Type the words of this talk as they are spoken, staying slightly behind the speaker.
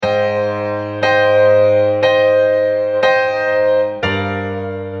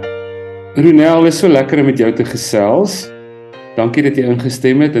Ronell, is so lekker om met jou te gesels. Dankie dat jy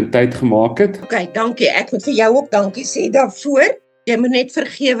ingestem het en tyd gemaak het. OK, dankie. Ek moet vir jou ook dankie sê daarvoor. Jy moet net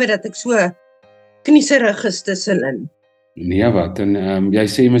vergewe dat ek so knieserig is tussenin. Nee wat, en jy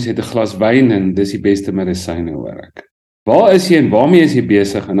sê mens het 'n glas wyn en dis die beste medisyne, hoor ek. Waar is jy en waarmee is jy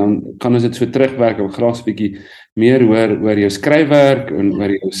besig? En dan kan ons dit so terugwerk. Ek wil graag 'n bietjie meer hoor oor jou skryfwerk en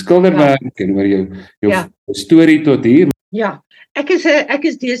oor jou skilderwerk en oor jou storie tot hier. Ja, ek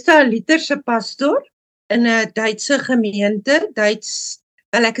is deesdae 'n Lutherse pastoor in 'n Duitse gemeente.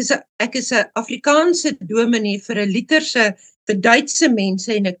 Ek is 'n Afrikaanse dominee vir 'n Lutherse vir Duitse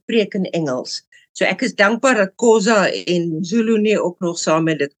mense en ek preek in Engels. So ek is dankbaar dat Khoza en Zulu nie ook nog saam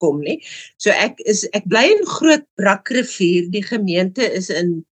met dit kom nie. So ek bly in Groot Brakrivier. Die gemeente is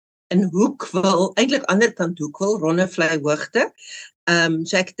in Hoekwil, eintlik anderkant Hoekwil, Ronnevlei hoogte.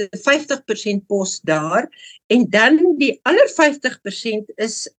 So ek het 50% pos daar en dan die ander 50%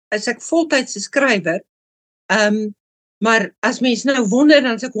 is ek voltydse skrywer. Maar as mens nou wonder,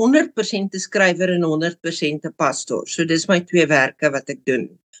 dan is ek 100% 'n skrywer en 100% 'n pastoor. So dis my twee werke wat ek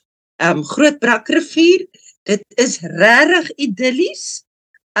doen. Groot Brakrivier, dit is regtig idillies.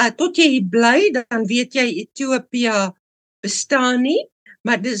 Tot jy hier bly, dan weet jy Ethiopië bestaan nie,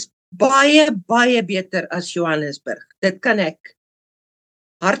 maar dis baie, baie beter as Johannesburg. Dit kan ek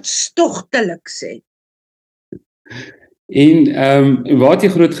hartstogtelik sê. En waar het jy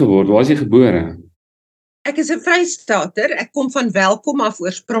groot geword? Waar is jy gebore? Ek is 'n Vrystater. Ek kom van Welkom af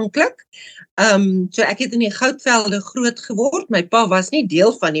oorspronklik. So ek het in die Goudvelde groot geword. My pa was nie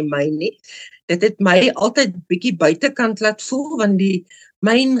deel van die myn nie. Dit het my altyd bietjie buitekant laat voel, want die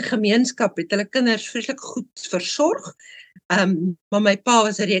myngemeenskap het hulle kinders vreeslik goed versorg. Maar my pa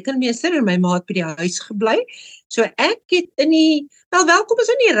was 'n rekenmeester en my ma het by die huis gebly. So ek het Welkom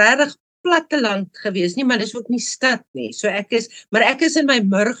is nie regtig platteland gewees nie, maar dis ook nie stad nie. So ek is in my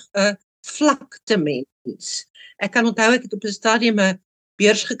murg 'n vlakte mens. Ek kan onthou ek het op 'n stadium 'n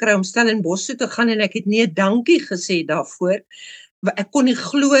beurs gekry om Stellenbosch toe te gaan en ek het nie 'n dankie gesê daarvoor. Ek kon nie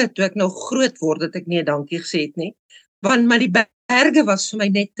glo toe ek nou groot word dat ek nie 'n dankie gesê het nie, maar die berge was vir my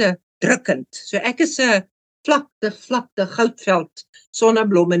net te drukkend. So ek is 'n vlakte Goudveld,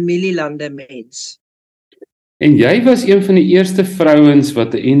 Sonneblom en Mielielande mens. En jy was een van die eerste vrouens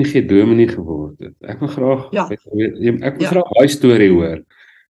wat 'n NG dominee geword het. Ek wil graag daai storie hoor.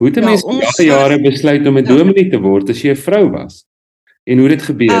 Hoe het 'n mens in die jare besluit om 'n dominee te word as jy 'n vrou was? En hoe dit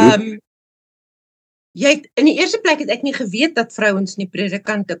gebeur? In die eerste plek het ek nie geweet dat vrouens nie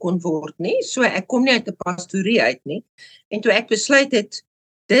predikante kon word nie. So ek kom nie uit 'n pastorie uit nie. En toe ek besluit het,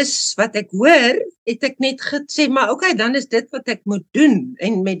 dis wat ek hoor, het ek net gesê, maar okay, dan is dit wat ek moet doen.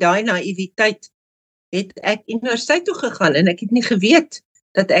 En met daai naïwiteit het ek universiteit toe gegaan en ek het nie geweet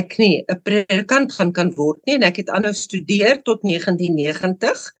dat ek nie 'n predikant kan word nie, en ek het aanhou studeer tot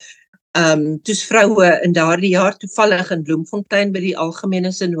 1990. Toe's vroue in daardie jaar toevallig in Bloemfontein by die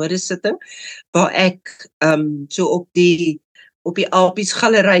algemene synode sitting, waar ek so op die Apies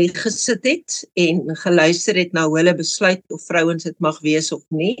galery gesit het en geluister het na hoe hulle besluit of vrouens dit mag wees of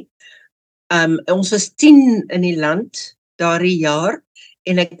nie. Ons was 10 in die land daardie jaar,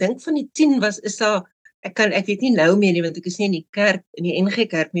 en ek dink van die 10 is daar, ek weet nie nou meer nie, want ek is nie in die kerk, in die NG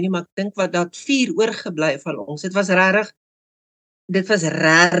Kerk nie, maar ek dink wat dat 4 oorgebly van ons. Dit was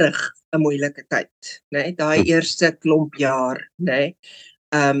regtig 'n moeilike tyd, né? Daai eerste klomp jaar, né?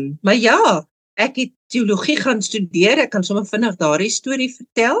 Maar ja, ek het teologie gaan studeer. Ek kan sommer vinnig daardie storie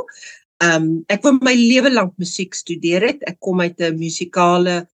vertel. Ek wou my lewe lank musiek studeer het. Ek kom uit 'n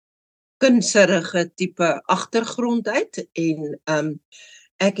musikale, kunstige tipe agtergrond uit en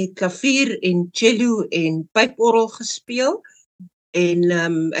ek het klavier en cello en pyporgel gespeel en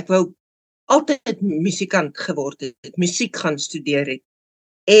ek wou altyd musikant geword het, musiek gaan studeer het.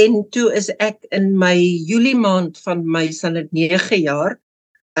 En toe is ek in my Julie maand van my sal dit 9 jaar,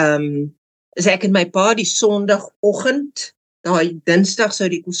 is ek en my pa die Sondagoggend, daai Dinsdag sou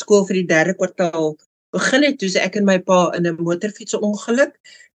die skool vir die 3de kwartaal begin het, toe is ek en my pa in 'n motorfietsongeluk.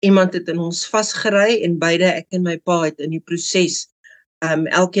 Iemand het in ons vasgery en beide ek en my pa het in die proses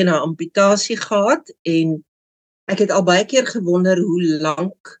elkeen 'n amputasie gehad, en ek het al baie keer gewonder hoe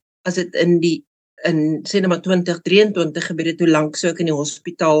lank, as dit in sê nou maar 2023 gebeur het, hoe lank sou ek in die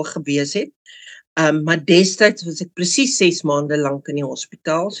hospitaal gewees het. Maar destyds was ek presies 6 maande lank in die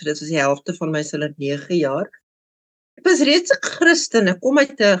hospitaal, so dit was die helfte van my 9 jaar. Ek was reeds 'n Christen, ek kom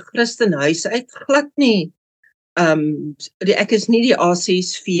uit 'n Christenhuis uit, glad nie. Ek is nie die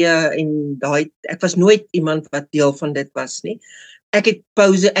ACSV en ek was nooit iemand wat deel van dit was nie. Ek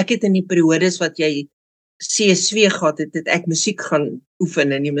het in die periodes wat jy CSV gehad het ek musiek gaan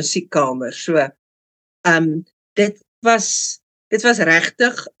oefen in die musiekkamer. So, dit was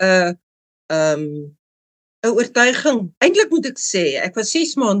regtig 'n 'n oortuiging. Eintlik moet ek sê, ek was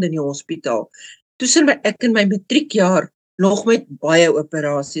 6 maande in die hospitaal. Toe sit ek in my matriekjaar nog met baie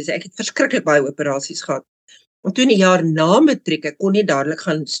operasies. Ek het verskriklik baie operasies gehad. En toe in die jaar na matriek, ek kon nie dadelik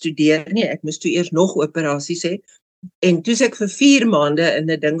gaan studeer nie. Ek moes toe eers nog operasies hê. En toe is ek vir 4 maande in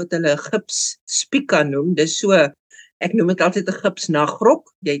 'n ding wat hulle 'n gips spieka noem. Dis so, ek noem dit altyd 'n gips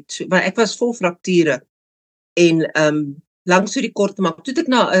nagrok. Maar ek was vol frakture. En lank so die kort te maak, toe het ek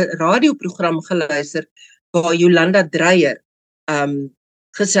na 'n radioprogram geluister waar Jolanda Dreyer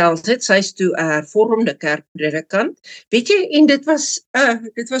gesels het. Sy is toe 'n hervormde kerkpredikant. Weet jy, en dit was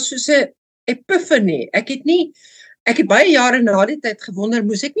soos 'n epiphany. Ek het baie jare na die tyd gewonder,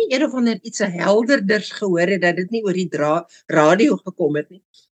 moes ek nie een of ander iets helderders gehoor het, dat dit nie oor die radio gekom het nie.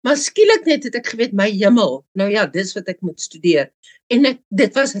 Maar skielik net het ek geweet, my hemel, nou ja, dis wat ek moet studeer. En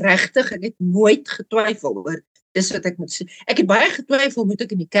dit was regtig, ek het nooit getwyfel oor, dis wat ek moet studeer. Ek het baie getwyfel, moet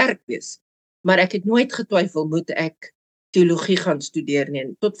ek in die kerk wees? Maar ek het nooit getwyfel, moet ek teologie gaan studeer nie.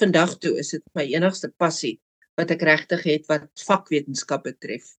 En tot vandag toe is dit my enigste passie, wat ek regtig het, wat vakwetenskap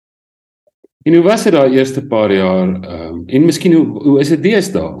betref. En hoe was dit daai eerste paar jaar, en miskien hoe is dit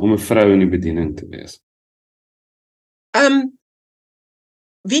deesdae om 'n vrou in die bediening te wees?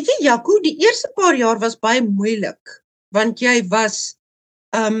 Weet jy, Jaco, die eerste paar jaar was baie moeilik, want jy was,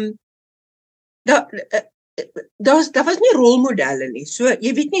 daar was nie rolmodelle nie, so,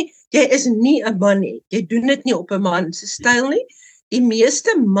 jy weet nie, jy is nie 'n man nie, jy doen dit nie op 'n man se styl nie. Die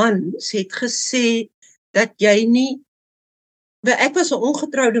meeste mans het gesê, dat jy nie, ek was 'n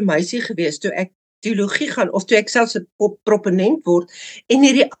ongetroude meisie gewees, toe ek teologie gaan, of toe ek selfs 'n proponent word, en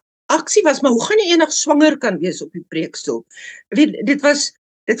die reaksie was, maar hoe gaan jy enig swanger kan wees op die preekstoel? Weet, dit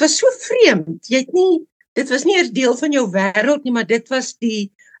was so vreemd, dit was nie eers deel van jou wêreld nie, maar dit was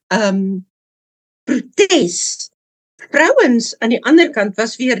die protes. Vrouens aan die ander kant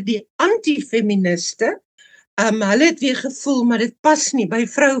was weer die anti-feministe. Hulle het weer gevoel, maar dit pas nie by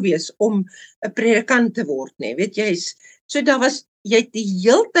vrou wees om 'n predikant te word nie, weet jy. So jy het die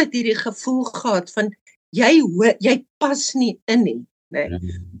hele tyd hierdie gevoel gehad van, jy pas nie in nie, nee.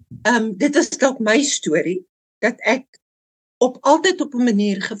 Dit is dalk my storie, dat ek altyd op 'n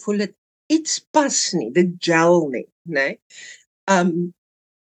manier gevoel het, iets pas nie, dit gel nie, nee.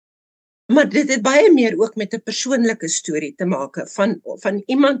 Maar dit het baie meer ook met 'n persoonlike storie te maak, van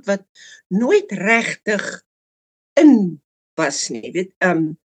iemand wat nooit regtig in was nie, weet,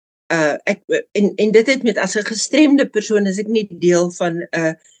 en dit het met, as 'n gestremde persoon, is ek nie deel van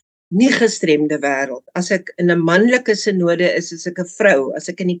 'n nie gestremde wêreld. As ek in 'n manlike synode is ek 'n vrou. As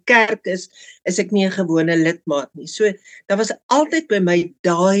ek in die kerk is ek nie 'n gewone lidmaat nie. So, daar was altyd by my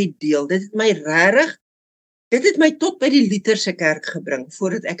daai deel. Dit het my tot by die Lutherse kerk gebring,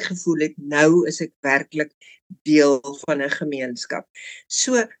 voordat ek gevoel het, nou is ek werklik deel van 'n gemeenskap.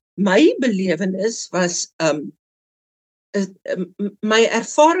 So, my belewenis was, my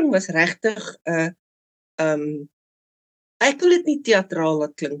ervaring was regtig, ek wil dit nie teatraal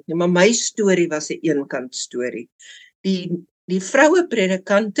laat klink nie, maar my storie was 'n eenkant storie. Die vroue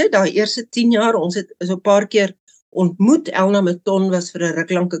predikante, daai eerste 10 jaar, ons het so 'n paar keer ontmoet. Elna Meton was vir 'n ruk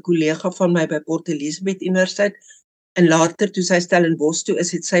lank 'n kollega van my by Port Elizabeth Universiteit, en later toe sy Stellenbosch toe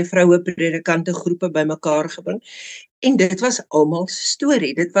is, het sy vroue predikante groepe bymekaar gebring, en dit was almal se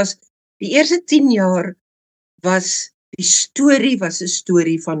storie. Dit was, die eerste 10 jaar die storie was 'n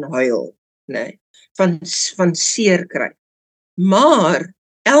storie van huil, nee, van seer kry. Maar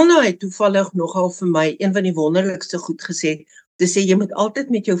Elna het toevallig nogal vir my een van die wonderlikste goed gesê, te sê, jy moet altyd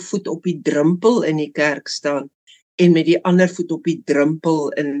met jou voet op die drempel in die kerk staan, en met die ander voet op die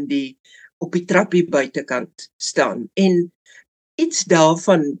drempel op die trappie buitekant staan. En iets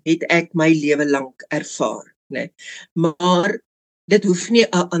daarvan het ek my lewe lank ervaar, nee. Maar dit hoef nie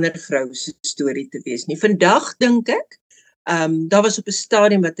 'n ander vrou se storie te wees nie. Vandag dink ek, daar was op 'n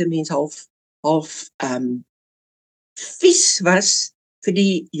stadium wat 'n mens half vies was vir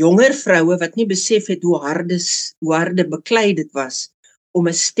die jonger vroue wat nie besef het hoe harde beklei dit was om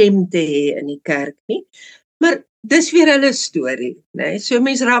 'n stem te hê in die kerk nie. Maar dis weer hulle storie, nee. So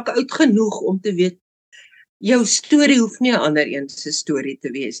mens raak oud genoeg om te weet, jou storie hoef nie 'n ander een se storie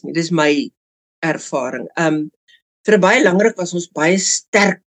te wees nie. Dis my ervaring. Vir baie langer was ons baie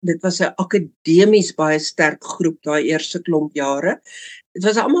sterk. Dit was 'n akademies baie sterk groep, daai eerste klomp jare. Dit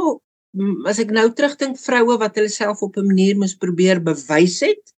was almal, as ek nou terugdink, vroue wat hulle self op 'n manier moes probeer bewys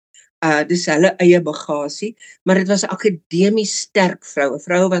het. Dis hulle eie bagasie, maar dit was akademies sterk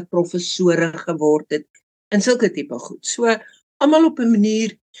vroue wat professore geword het, en sulke tipe goed. So, almal op 'n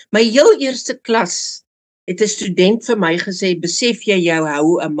manier. My heel eerste klas het 'n student vir my gesê, besef jy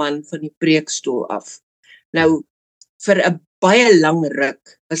hou 'n man van die preekstoel af. Nou, vir 'n baie lang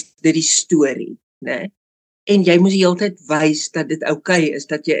ruk was dit die storie, né? En jy moes die hele tyd wys dat dit oukei is,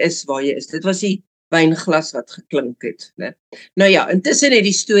 dat jy is waar jy is. Dit was die wynglas wat geklink het, né? Nou ja, intussen het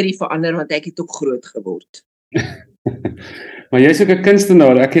die storie verander, want ek het ook groot geword. Maar jy's ook 'n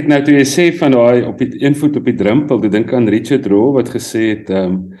kunstenaar. Ek het nou toe jy sê van daai op die een voet op die drempel, ek dink aan Richard Rohr wat gesê het,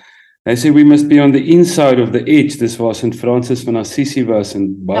 hy sê we must be on the inside of the edge. Dis waar St. Francis van Assisi was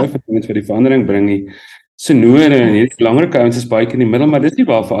en baie van die mense wat die verandering bring nie. Sinode en hierdie belangrike ouens is baie in die middel, maar dis nie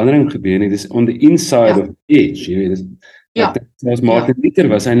waar verandering gebeur nie. Dis on the inside of the edge, jy weet. Dis Martin Luther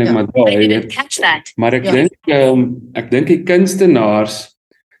was eintlik maar daar, jy weet. Maar ek dink die kunstenaars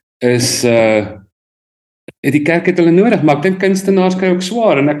is die kerk het hulle nodig, maar ek dink kunstenaars kry ook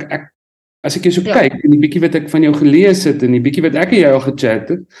swaar en ek as ek jou so kyk en die bietjie wat ek van jou gelees het en die bietjie wat ek en jy al gechat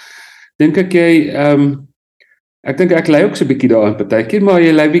het, dink ek jy ek dink ek lei ook so 'n bietjie daarin partykeer, maar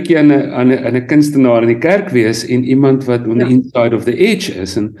jy lei bietjie aan 'n kunstenaar in die kerk wees en iemand wat on the inside of the edge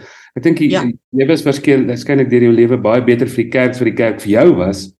is en ek dink jy was waarskynlik deur jou lewe baie beter vir die kerk vir jou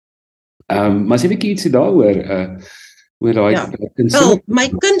was. Maar as jy bietjie ietsie daaroor oor daai Wel, my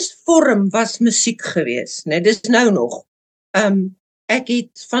kunstvorm was musiek geweest, né? Dis nou nog. Ek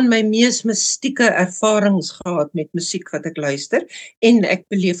het van my mees mystieke ervarings gehad met musiek wat ek luister en ek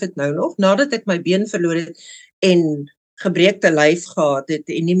beleef dit nou nog nadat ek my been verloor het en gebreekte lyf gehad het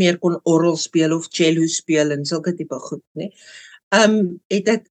en nie meer kon orgel speel of cello speel en sulke tipe goed, né? Het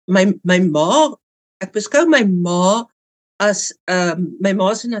ek my ma, ek beskou my ma as my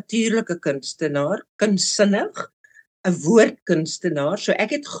ma is 'n natuurlike kunstenaar, kunstsinnig, 'n woordkunstenaar, so ek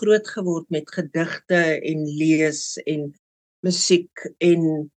het groot geword met gedigte en lees en musiek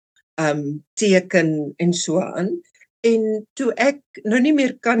en teken en so aan. En toe ek nou nie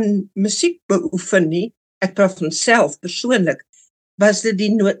meer kan musiek beoefen nie, ek praat van self persoonlik, was dit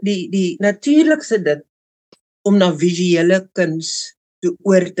die natuurlikste ding om na visuele kuns toe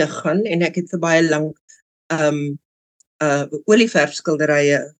oor te gaan en ek het vir baie lank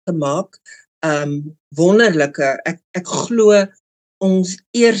olieverfskilderye gemaak. Wonderlike, ek glo ons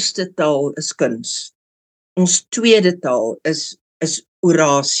eerste taal is kuns. Ons tweede taal is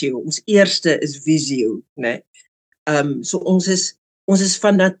oratio, ons eerste is visio, né? So ons is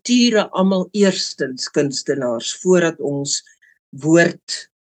van nature almal eerstens kunstenaars voordat ons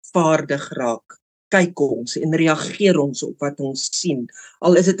woordvaardig raak. Kyk ons en reageer ons op wat ons sien.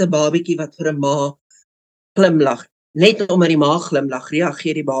 Al is dit 'n babatjie wat vir 'n ma glimlag, net omdat die ma glimlag,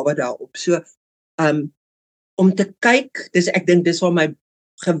 reageer die baba daarop. So om te kyk, ek dink dis waar my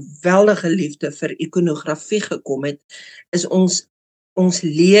geweldige liefde vir ikonografie gekom het, is ons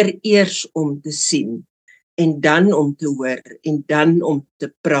leer eers om te sien en dan om te hoor en dan om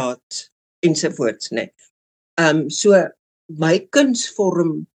te praat ensovoorts, né? So my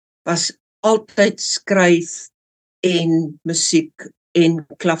kunsvorm was altyd skryf en musiek en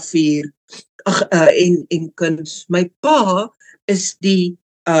klavier en kuns. My pa is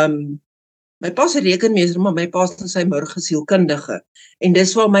my pa is 'n rekenmeester, maar my pa is sy murgesielkundige. En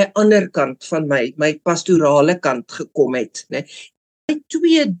dis waar my ander kant van my pastorale kant gekom het, né? My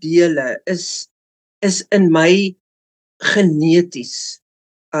twee dele is in my geneties,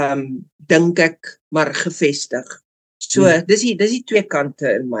 dink ek, maar gevestig. So, dis die twee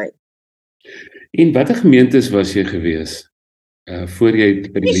kante in my. En watter gemeentes was jy gewees voor jy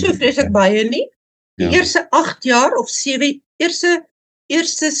by die nie so vreeslik baie nie. Die eerste 8 jaar of 7, eerste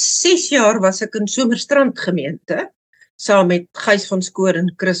 6 jaar was ek in Somerstrand gemeente, saam met Gys van Skoor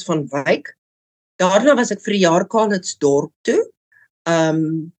en Chris van Wyk. Daarna was ek vir 'n jaar Calitzdorp toe.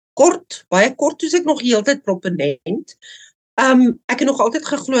 Baie kort, toe ek nog heeltyd proponent. Ek het nog altyd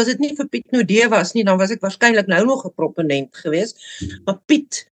geglo as dit nie vir Piet Nodee was nie, dan was ek waarskynlik nou nog 'n proponent geweest. Maar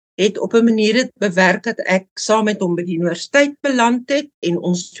Piet het op 'n manier dit bewerk dat ek saam met hom by die universiteit beland het en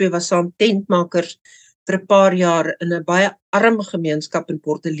ons twee was saam tentmakers vir 'n paar jaar in 'n baie arm gemeenskap in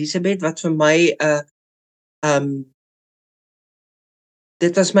Port Elizabeth wat vir my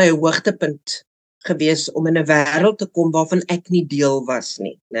dit was my hoogtepunt gewees om in 'n wêreld te kom waarvan ek nie deel was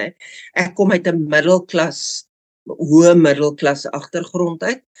nie, né? Ek kom uit 'n hoë middelklas agtergrond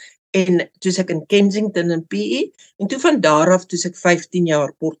uit en toe ek in Kensington in PE en toe van daar af toe ek 15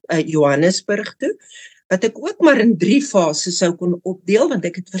 jaar Johannesburg toe, wat ek ook maar in 3 fases sou kon opdeel want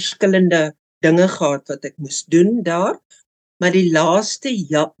ek het verskillende dinge gehad wat ek moes doen daar, maar die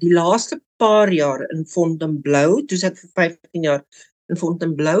laaste paar jaar in Fontainebleau, toe ek vir 15 jaar in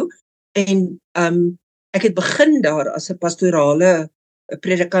Fontainebleau en ek het begin daar as 'n pastorale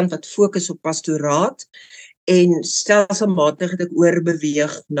predikant wat fokus op pastoraat en stelselmatig het ek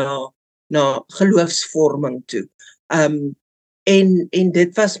oorbeweeg na geloofsvorming toe. En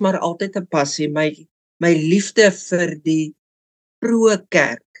dit was maar altyd 'n passie, my liefde vir die vroeë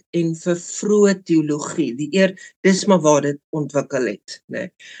kerk en vir vroeë teologie. Dis maar waar dit ontwikkel het,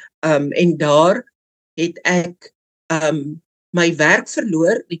 né? En daar het ek my werk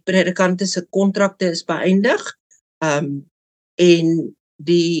verloor, die predikante se kontrakte is beëindig, en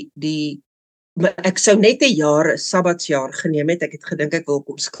ek sou net 'n jaar, 'n sabbatsjaar geneem het. Ek het gedink ek wil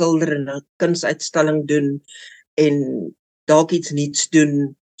kom skilder en 'n kunsuitstalling doen en dalk iets nuuts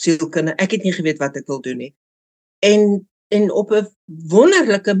doen, sielkunde. Ek het nie geweet wat ek wil doen nie. En op 'n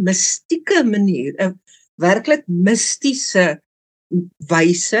wonderlike mistieke manier, 'n werklik mistiese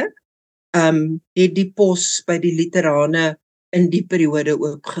wyse, het die pos by die Luterane in die periode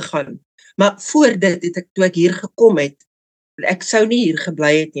oopgegaan. Maar voor dit het toe ek hier gekom het, ek sou nie hier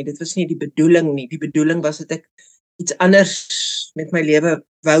gebly het nie, dit was nie die bedoeling nie. Die bedoeling was dat ek iets anders met my lewe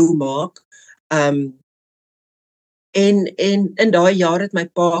wou maak. En in daai jaar het my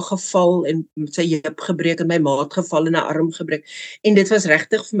pa geval en sy heup gebreek en my maat geval en 'n arm gebreek. En dit was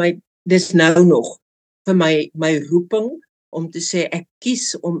regtig vir my, dis nou nog, vir my roeping om te sê ek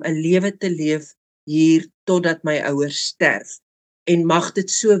kies om 'n lewe te leef hier totdat my ouers sterf. En mag dit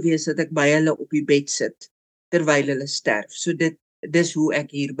so wees dat ek by hulle op die bed sit terwyl hulle sterf. So dis hoe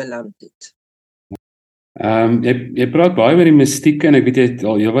ek hier beland het. Jy praat baie oor die mistiek en ek weet jy het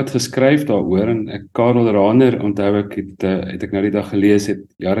al heelwat geskryf daaroor en Karel Rahner, onthou ek het ek nou die dag gelees, het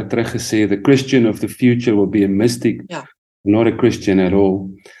jare terug gesê the Christian of the future will be a mystic, not a Christian at all.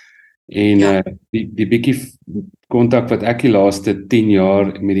 En die bietjie kontak wat ek die laaste 10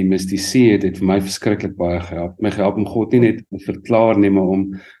 jaar met die mistisie het vir my verskriklik baie gehelp. My gehelp om God nie net te verklaar nie,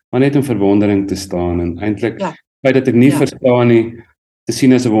 maar net in verwondering te staan en eintlik feit dat ek nie verstaan nie, te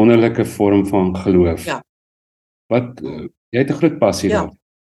sien as 'n wonderlike vorm van geloof. Jy het 'n groot passie daar.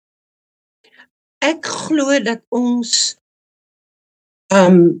 Ek glo dat ons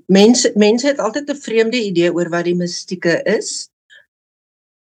mense het altyd 'n vreemde idee oor wat die mistieke is.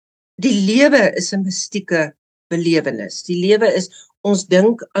 Die lewe is 'n mistieke belewenis. Die lewe is, ons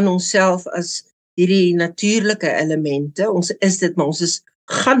dink aan onsself as hierdie natuurlike elemente. Ons is dit, maar ons is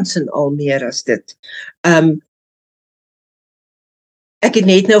gans en al meer as dit. Ek het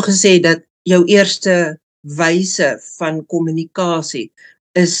net nou gesê dat jou eerste wyse van kommunikasie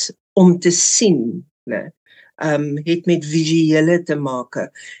is om te sien, né? Het met visuele te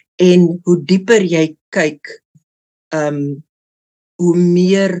maak. En hoe dieper jy kyk, hoe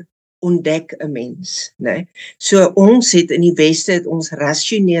meer ontdek 'n mens, né? So ons het in die Weste het ons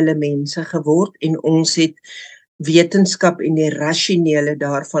rasionele mense geword en ons het wetenskap en die rasionele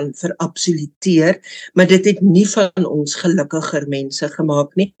daarvan verabsoluteer, maar dit het nie van ons gelukkiger mense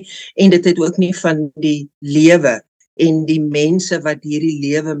gemaak nie, en dit het ook nie van die lewe en die mense wat hierdie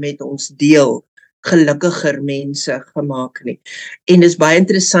lewe met ons deel, gelukkiger mense gemaak nie. En dis baie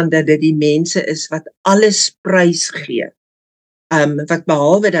interessant dat dit die mense is wat alles prys gee, wat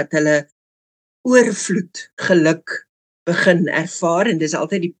behalwe dat hulle oorvloed geluk begin ervaar, en dis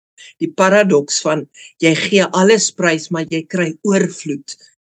altyd die paradoks van, jy gee alles prys, maar jy kry oorvloed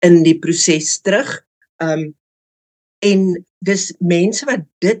in die proses terug. En dis mense wat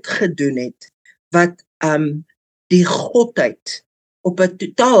dit gedoen het, wat die godheid op 'n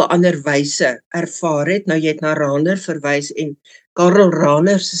totaal ander wyse ervaar het. Nou jy het na Rahner verwys, en Karel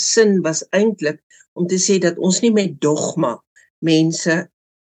Rahner se sin was eintlik om te sê dat ons nie met dogma mense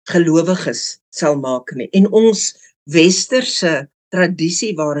gelowiges sal maak nie. En ons westerse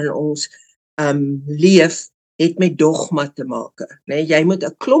tradisie waarin ons leef, het met dogma te maak. Nee, jy moet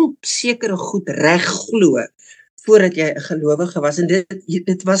 'n klomp sekere goed reg glo voordat jy 'n gelowige was, en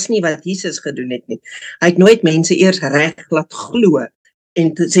dit was nie wat Jesus gedoen het nie. Hy het nooit mense eers reg laat glo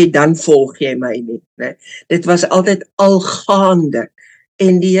en sê dan volg jy my nie. Nee. Dit was altyd algaande,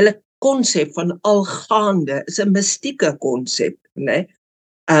 en die hele konsep van algaande is 'n mistieke konsep, né?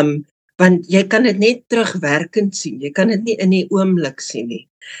 Want jy kan dit net terugwerkend sien, jy kan dit nie in die oomblik sien nie.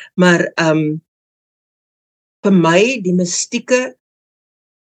 Maar vir my, die mistieke,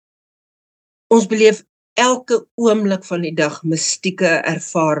 ons beleef elke oomblik van die dag mistieke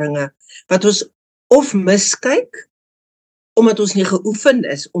ervarings, wat ons of miskyk, omdat ons nie geoefen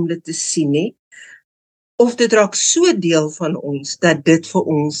is om dit te sien nie, of dit raak so deel van ons, dat dit vir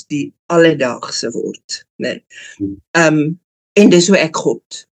ons die alledaagse word, né? En dis hoe ek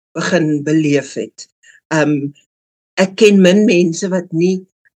God begin beleef het. Ek ken min mense wat nie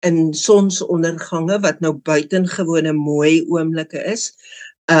in sonsondergange, wat nou buitengewone mooi oomblikke is,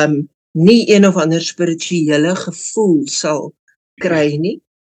 nie een of ander spirituele gevoel sal kry nie.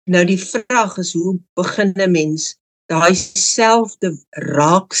 Nou die vraag is, hoe begin 'n mens daai selfde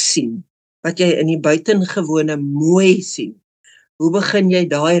raak sien, wat jy in die buitengewone mooi sien, hoe begin jy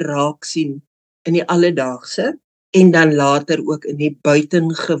daai raak sien in die alledaagse? en dan later ook in die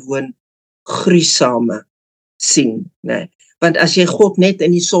buitengewoon gruisame sien, né? Want as jy God net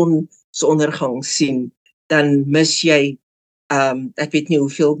in die sonsondergang sien, dan mis jy, ek weet nie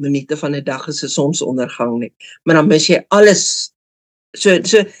hoeveel minute van 'n dag is 'n sonsondergang nie, maar dan mis jy alles. So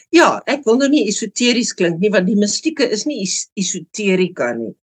ja, ek wil nou nie esoteries klink nie, want die mystieke is nie esoterika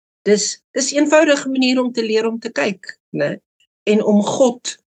nie. Dis eenvoudige manier om te leer om te kyk, né? En om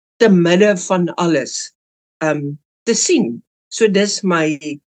God te midde van alles te sien. So dis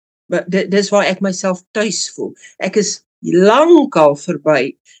waar ek myself tuis voel. Ek is lankal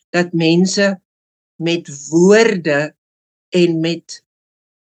verby dat mense met woorde en met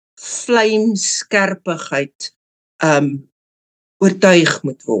vlijmskerpigheid oortuig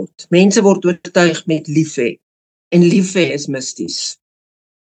moet word. Mense word oortuig met liefhe, en liefhe is misties.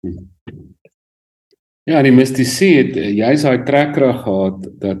 Ja, die mystici het juist daai trekkrag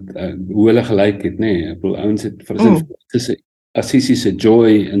gehad dat hoe hulle gelyk het, nê. Ek bedoel ouens het vir Assisi se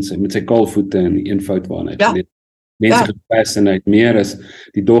joy met sy kaalvoete en die eenvoud waarna hy geleef. Mense gepast en uit meer as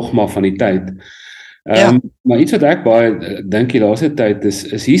die dogma van die tyd. Maar iets wat ek baie dink die laaste tyd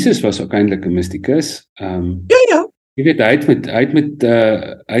is Jesus was ook eintlik 'n mystikus. Jy weet, hy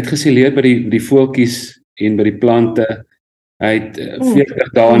het gesileer by die voeltjies en by die plante. Hy het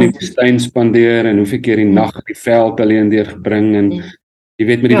 40 dae in die woestyn spandeer en hoeveel keer die nag die veld alleen deurgebring en jy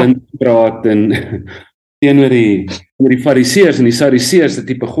weet met die wind praat en teenoor die fariseërs en die sadiseërs, die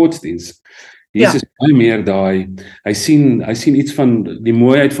tipe godsdiens. Jesus baie meer daai, hy sien iets van die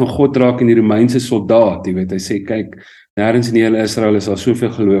mooiheid van God raak in die Romeinse soldaat, jy weet, hy sê kyk, nêrens in die hele Israel is daar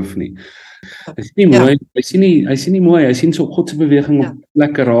soveel geloof nie. Hy sien nie mooi, hy sien so God se beweging op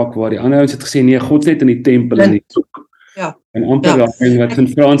plekke raak waar die ander ouens het gesê nee, God is net in die tempel en die soek. En amper daai wat van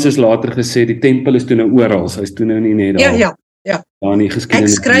Francis later gesê, die tempel is toe nou oral, hy is toe nou nie net daar. Daar in die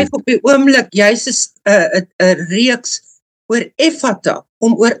geskiedenis. Ek skryf op die oomblik juist 'n reeks oor Effata,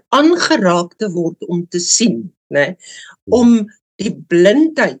 om oor aangeraak te word om te sien, né? Om die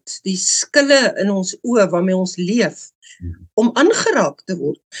blindheid, die skille in ons oë waarmee ons leef, om aangeraak te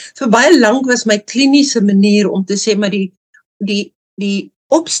word. Vir baie lank was my kliniese manier om te sê, maar die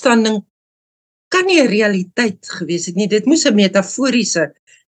opstanding kan nie 'n realiteit gewees het nie, dit moes 'n metaforiese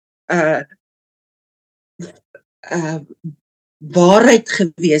waarheid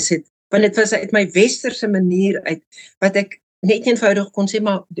gewees het, want dit was uit my westerse manier uit, wat ek net eenvoudig kon sê,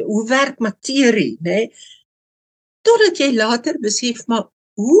 maar hoe werk materie, né? Totdat jy later besef, maar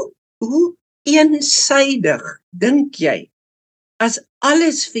hoe eensydig dink jy, as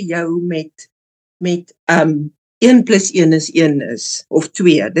alles vir jou met 1 + 1 is 1 is, of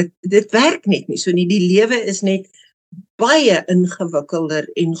 2, dit werk net nie, so nie, die lewe is net baie ingewikkelder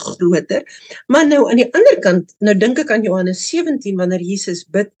en groter, maar nou aan die ander kant, nou dink ek aan Johannes 17, wanneer Jesus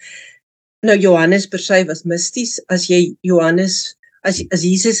bid, nou Johannes per se was misties, as jy Johannes, as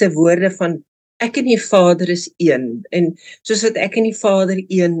Jesus se woorde van, ek en die Vader is een, en soos wat ek en die Vader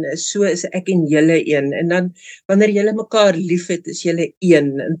een is, so is ek en julle een, en dan, wanneer julle mekaar lief het, is julle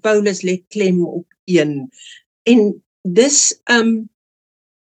een, en Paulus lê klem op een, en dis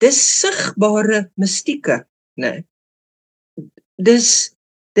sigbare mystieke, né? Dis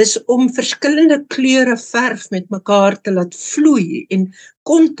om verskillende kleure verf met mekaar te laat vloei en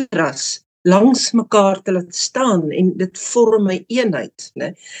kontras langs mekaar te laat staan en dit vorm 'n eenheid,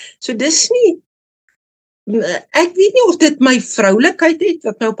 né? So dis nie, ek weet nie of dit my vroulikheid het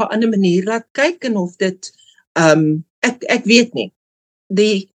wat my op 'n ander manier laat kyk en of dit ek weet nie.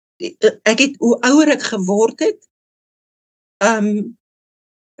 Ek het hoe ouer ek geword het,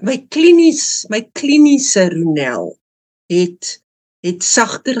 my kliniese Ronell het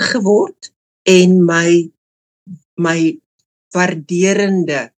sagter geword en my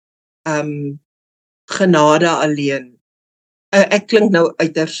waarderende genade alleen. Ek klink nou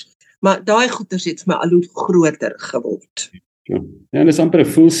uiters, maar daai goeters het vir my al hoe groter geword. Ja, dit is amper 'n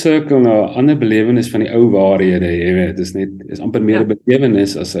full circle na 'n ander belewenis van die ou waarhede, jy weet, dit is amper meer 'n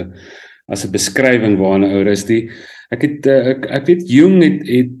belewenis as 'n beskrywing waarna ou rustig. Ek weet Jung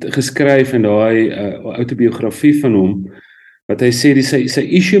het geskryf in daai autobiografie van hom, wat hy sê sy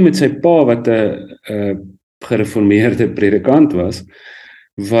issue met sy pa wat 'n gereformeerde predikant was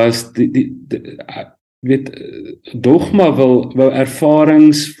dogma wil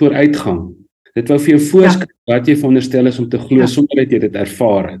ervarings vooruitgang. Dit wou vir jou voorskryf wat jy veronderstel is om te glo sonder dat jy dit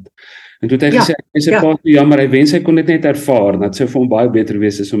ervaar het. En toe het hy gesê, hy sê pa, jammer, hy wens hy kon dit net ervaar, dat sou vir hom baie beter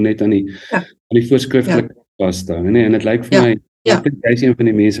wees as om net aan die voorskriftelike vas te hou, nee, en dit lyk vir my, ek dink hy is een van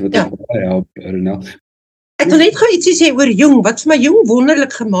die mense wat baie help, Ronell. Ek wil net gou ietsie sê oor Jung. Wat vir my Jung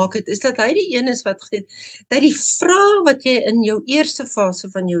wonderlik gemaak het, is dat hy die een is wat gesê dat die vraag wat jy in jou eerste fase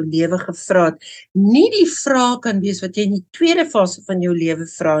van jou lewe gevra het, nie die vraag kan wees wat jy in die tweede fase van jou lewe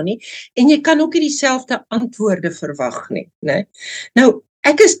vra nie, en jy kan ook nie dieselfde antwoorde verwag nie, né? Nou,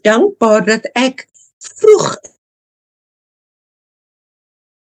 ek is dankbaar dat ek vroeg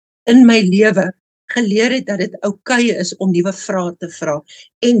in my lewe geleer het dat dit oukei is om nuwe vrae te vra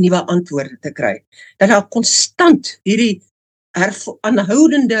en nuwe antwoorde te kry. Dat daar konstant hierdie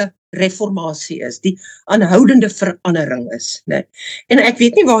aanhoudende reformatie is, die aanhoudende verandering is, né? En ek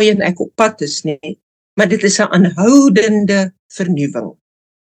weet nie waarheen ek op pad is nie, maar dit is 'n aanhoudende vernuwing.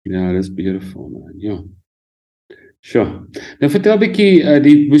 Ja, dis beautiful, man. Ja. Sure. Nou vertel 'n bietjie,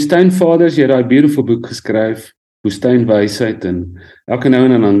 die Woestynvaders, jy het daai beautiful boek geskryf, Woestynwysheid, en elke nou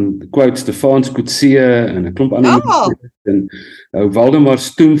en dan quote Stefans Coetzee en 'n klomp ander en Waldemar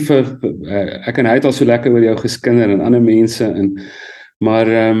Stoemfer, ek en hy het al so lekker oor jou geskinder en ander mense, maar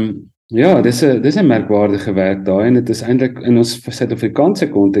ja, dis 'n merkwaardige werk daai, en dit is eintlik in ons Suid-Afrikaanse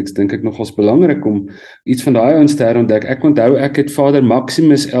konteks dink ek nogals belangrik om iets van daai ouens te herontdek. Ek onthou ek het Vader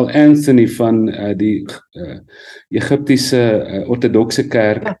Maximus L. Anthony van die Egiptiese ortodokse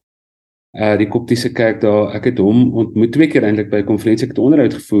kerk, die Koptiese kerk daar, ek het hom ontmoet 2 keer eintlik by 'n konferensie, ek het 'n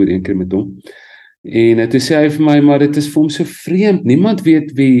onderhoud gevoer 1 keer met hom. En toe sê hy vir my, maar dit is vir hom so vreemd, niemand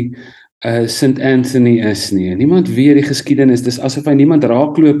weet wie St. Anthony is nie, niemand weet die geskiedenis, dis asof hy niemand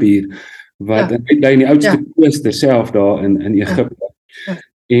raakloop hier, wat hy bly in die oudste klooster self daar in Egipte.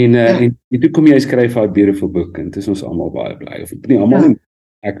 En toe kom jy skryf 'n beautiful book, en dit is ons almal baie bly, of nie almal nie,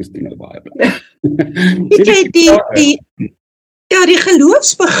 ek is nou baie bly. Die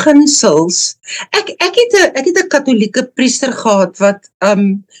geloofsbeginsels. Ek het 'n katholieke priester gehad wat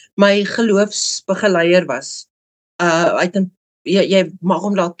my geloofsbegeleier was. Jy mag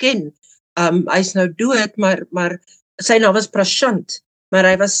hom dalk ken. Hy's nou dood, maar sy naam was Prashant, maar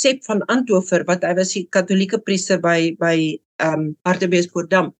hy was Sep van Antwerpen, hy was die katholieke priester by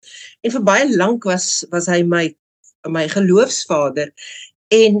Hartbeespoort. En vir baie lank was hy my geloofsvader,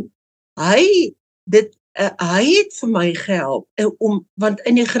 en hy het vir my gehelp, want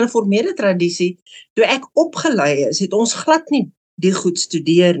in die gereformeerde tradisie, toe ek opgelei is, het ons glad nie die goed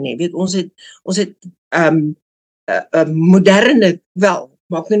studeer nie, weet, ons het moderne, wel,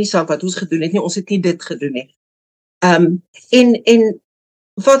 maak nou nie saak wat ons gedoen het nie, ons het nie dit gedoen nie. En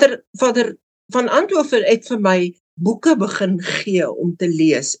Vader van Antwerpen het vir my boeke begin gee om te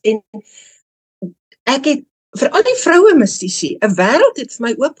lees, en ek het vir al die vroue mystici, 'n wêreld het vir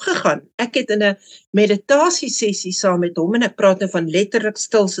my oopgegaan. Ek het in 'n meditasiesessie saam met hom, en ek praat nou van letterlik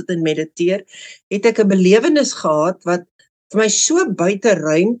stil sit en mediteer, het ek 'n belewenis gehad wat vir my so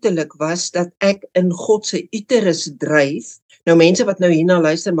buiteruimtelik was, dat ek in God se uterus dryf. Nou mense wat nou hierna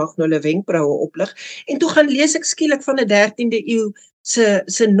luister, mag nou hulle wenkbroue oplig, en toe gaan lees ek skielik van 'n 13de eeu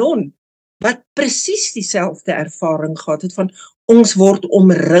se non, wat presies dieselfde ervaring gehad het, van ons word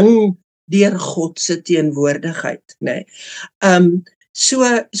omring deur God se teenwoordigheid, né? So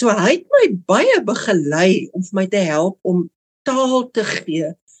hy het my baie begelei om vir my te help om taal te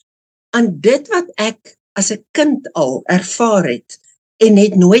gee aan dit wat ek as 'n kind al ervaar het, en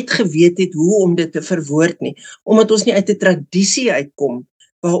het nooit geweet het hoe om dit te verwoord nie, omdat ons nie uit 'n tradisie uitkom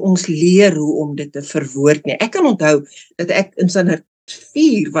waar ons leer hoe om dit te verwoord nie. Ek kan onthou dat ek in standaard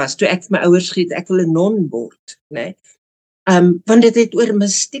 4 was, toe ek vir my ouers gesê het, ek wil 'n non word, né? Want dit het oor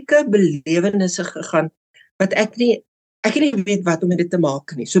mystieke belewennisse gegaan, wat ek nie weet wat om met dit te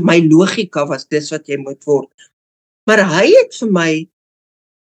maak nie. So my logika was, dis wat jy moet word. Maar hy het vir my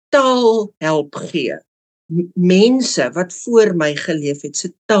taal help gee. Mense wat voor my geleef het,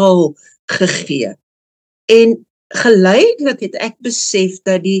 se taal gegee. En geleidelik het ek besef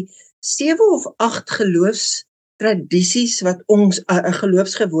dat die 7 of 8 geloofstradisies wat ons,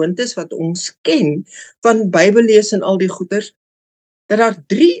 geloofsgewoontes wat ons ken, van Bybellees en al die goeders, dat daar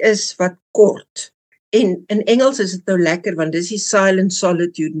 3 is wat kort. En in Engels is dit nou lekker, want dis die silent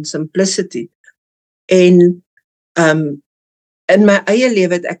solitude en simplicity. En in my eie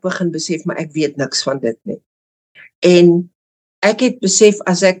lewe het ek begin besef, maar ek weet niks van dit nie. En ek het besef,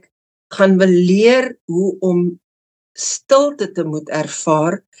 as ek gaan wil leer hoe om stilte te moet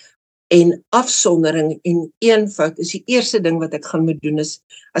ervaar, en afsondering en eenvoud, is die eerste ding wat ek gaan moet doen is,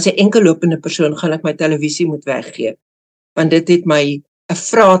 as 'n enkellopende persoon, gaan ek my televisie moet weggee, want dit het my 'n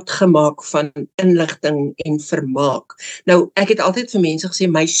vraat gemaak van inligting en vermaak. Nou, ek het altyd vir mense gesê,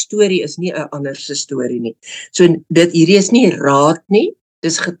 my storie is nie 'n ander se storie nie. So hierdie is nie raad nie,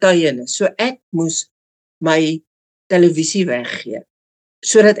 dis getuienis. So ek moes my televisie weggee,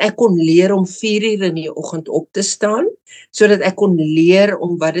 sodat ek kon leer om 4 uur in die oggend op te staan, sodat ek kon leer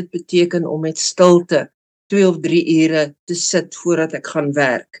om wat dit beteken om met stilte 2 of 3 ure te sit voordat ek gaan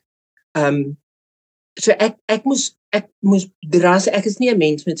werk. So ek moes dras, ek is nie 'n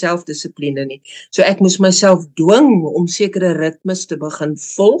mens met selfdissipline nie. So ek moes myself dwing om sekere ritmes te begin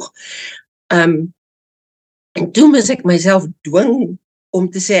volg. En toe moes ek myself dwing om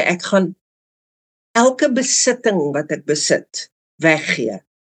te sê ek gaan elke besitting wat ek besit weggee,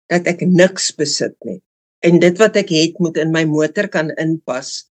 dat ek niks besit nie. En dit wat ek het moet in my motor kan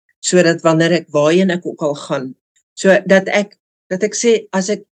inpas, sodat wanneer ek waarheen ek ook al gaan, so dat ek sê as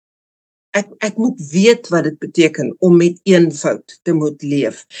ek moet weet wat dit beteken om met eenvoud te moet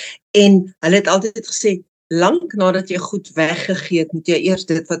leef. En hulle het altyd gesê, lank nadat jy goed weggegee het, moet jy eers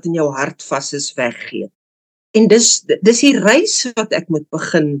dit wat in jou hart vas is weggee. En dis die reis wat ek moet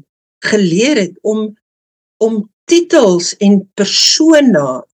begin geleer het om titels en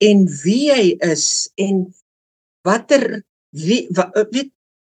persona en wie hy is en weet,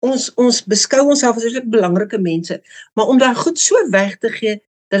 ons beskou onsself as regtig belangrike mense, maar om daar goed so weg te gee,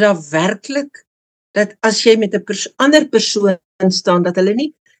 dat daar werklik, dat as jy met 'n ander persoon staan, dat hulle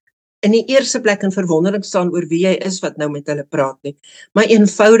nie in die eerste plek in verwondering staan oor wie jy is wat nou met hulle praat nie, maar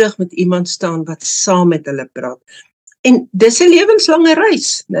eenvoudig met iemand staan wat saam met hulle praat. En dis 'n lewenslange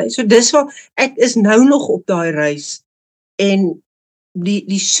reis, né? So dis waar ek is nou nog op daai reis en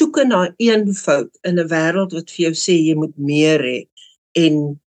die soeke na eenvoud in 'n wêreld wat vir jou sê jy moet meer hê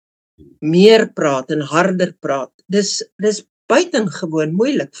en meer praat en harder praat. Dis buitengewoon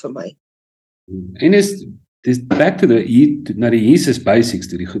moeilik vir my. En dis back to na die Jesus basics,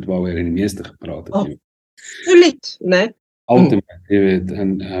 die goed waaroor die meeste gepraat het. Absoluut, né? Ultimate, jy weet,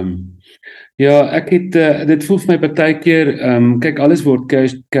 en ja, ek het, dit voel vir my partykeer, kyk, alles word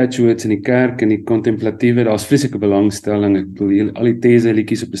catchwords in die kerk en die kontemplatiewe, daar's vreeslike belangstelling, ek bedoel, al die these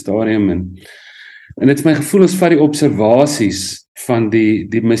liedjies op die stadium, en dit is my gevoel, ons vat die observasies van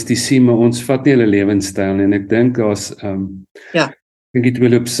die mysticisme, ons vat nie hulle lewenstyl nie, en ek dink daar's, ja, ek dink die twee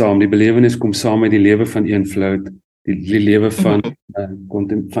loop saam, die belewenis kom saam met die lewe van eenvoud, die lewe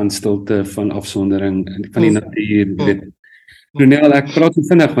van stilte, van afsondering, van die natuur, weet. Ronell, ek praat so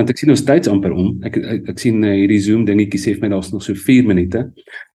vinnig, want ek sien ons tyds amper om. Ek sien hierdie Zoom dingetjie sê vir my daar's nog so 4 minute.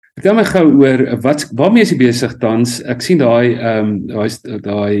 Vertel my gou oor, waarmee is jy besig tans? Ek sien daai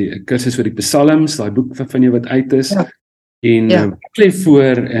kursus oor die psalms, daai boek van jou wat uit is. Ja. En wat lê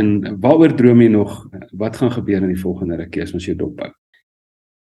voor en waaroor droom jy nog? Wat gaan gebeur in die volgende rukkie as ons jou dophou?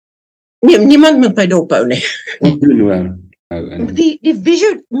 Nee, niemand moet my dophou nie. Die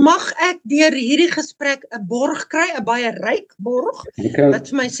visie, mag ek deur hierdie gesprek 'n borg kry, 'n baie ryk borg, wat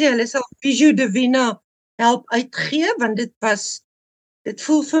vir my sê hulle sal Visio Divina help uitgee, want dit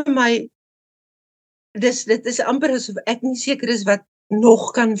voel vir my, dit is amper asof ek nie seker is wat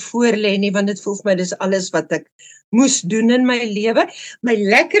nog kan voorlê nie, want dit voel vir my dis alles wat ek moes doen in my lewe. My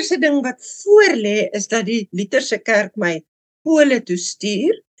lekkerste ding wat voorlê is dat die Lutherse kerk my Pole toe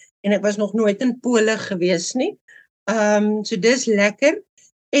stuur, en ek was nog nooit in Pole gewees nie. So dis lekker,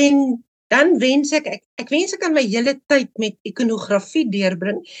 en dan wens ek wens ek kan my hele tyd met ikonografie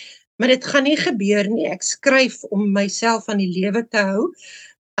deurbring, maar dit gaan nie gebeur nie, ek skryf om myself aan die lewe te hou,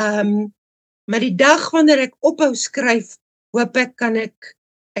 maar die dag wanneer ek ophou skryf, hoop ek kan ek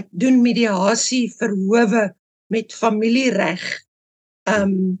doen mediasie vir howe met familiereg,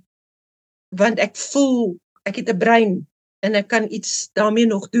 want ek voel, ek het 'n brein, en ek kan iets daarmee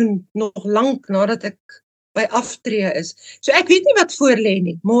nog doen, nog lank nadat ek by aftree is. So ek weet nie wat voorlê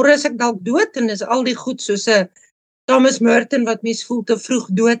nie. Môre is ek dalk dood en is al die goed soos 'n Thomas Merton wat mens voel te vroeg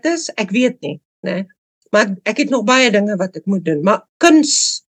dood is. Ek weet nie, né? Maar ek het nog baie dinge wat ek moet doen. Maar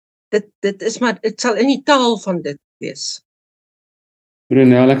kuns, dit is maar, dit sal in die taal van dit wees.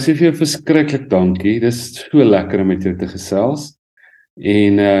 Ronell, ek sê vir jou verskriklik dankie. Dis so lekker om met jou te gesels.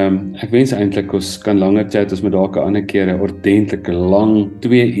 En ek wens eintlik ons kan langer chat, ons moet dalk 'n ander keer 'n ordentlike lang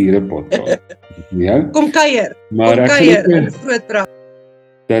 2 ure podcast. Ja. Kom kuier. Maar kom ek kuier in Grootbraak.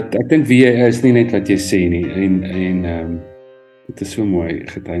 Dat ek dink wie jy is nie net wat jy sê nie, en dit is so mooi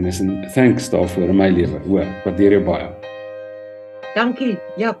getuienis, en thanks daarvoor in my lewe. Waardeer jou baie. Dankie,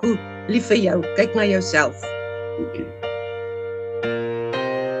 Jaco. Lief vir jou. Kyk na jouself. Dankie.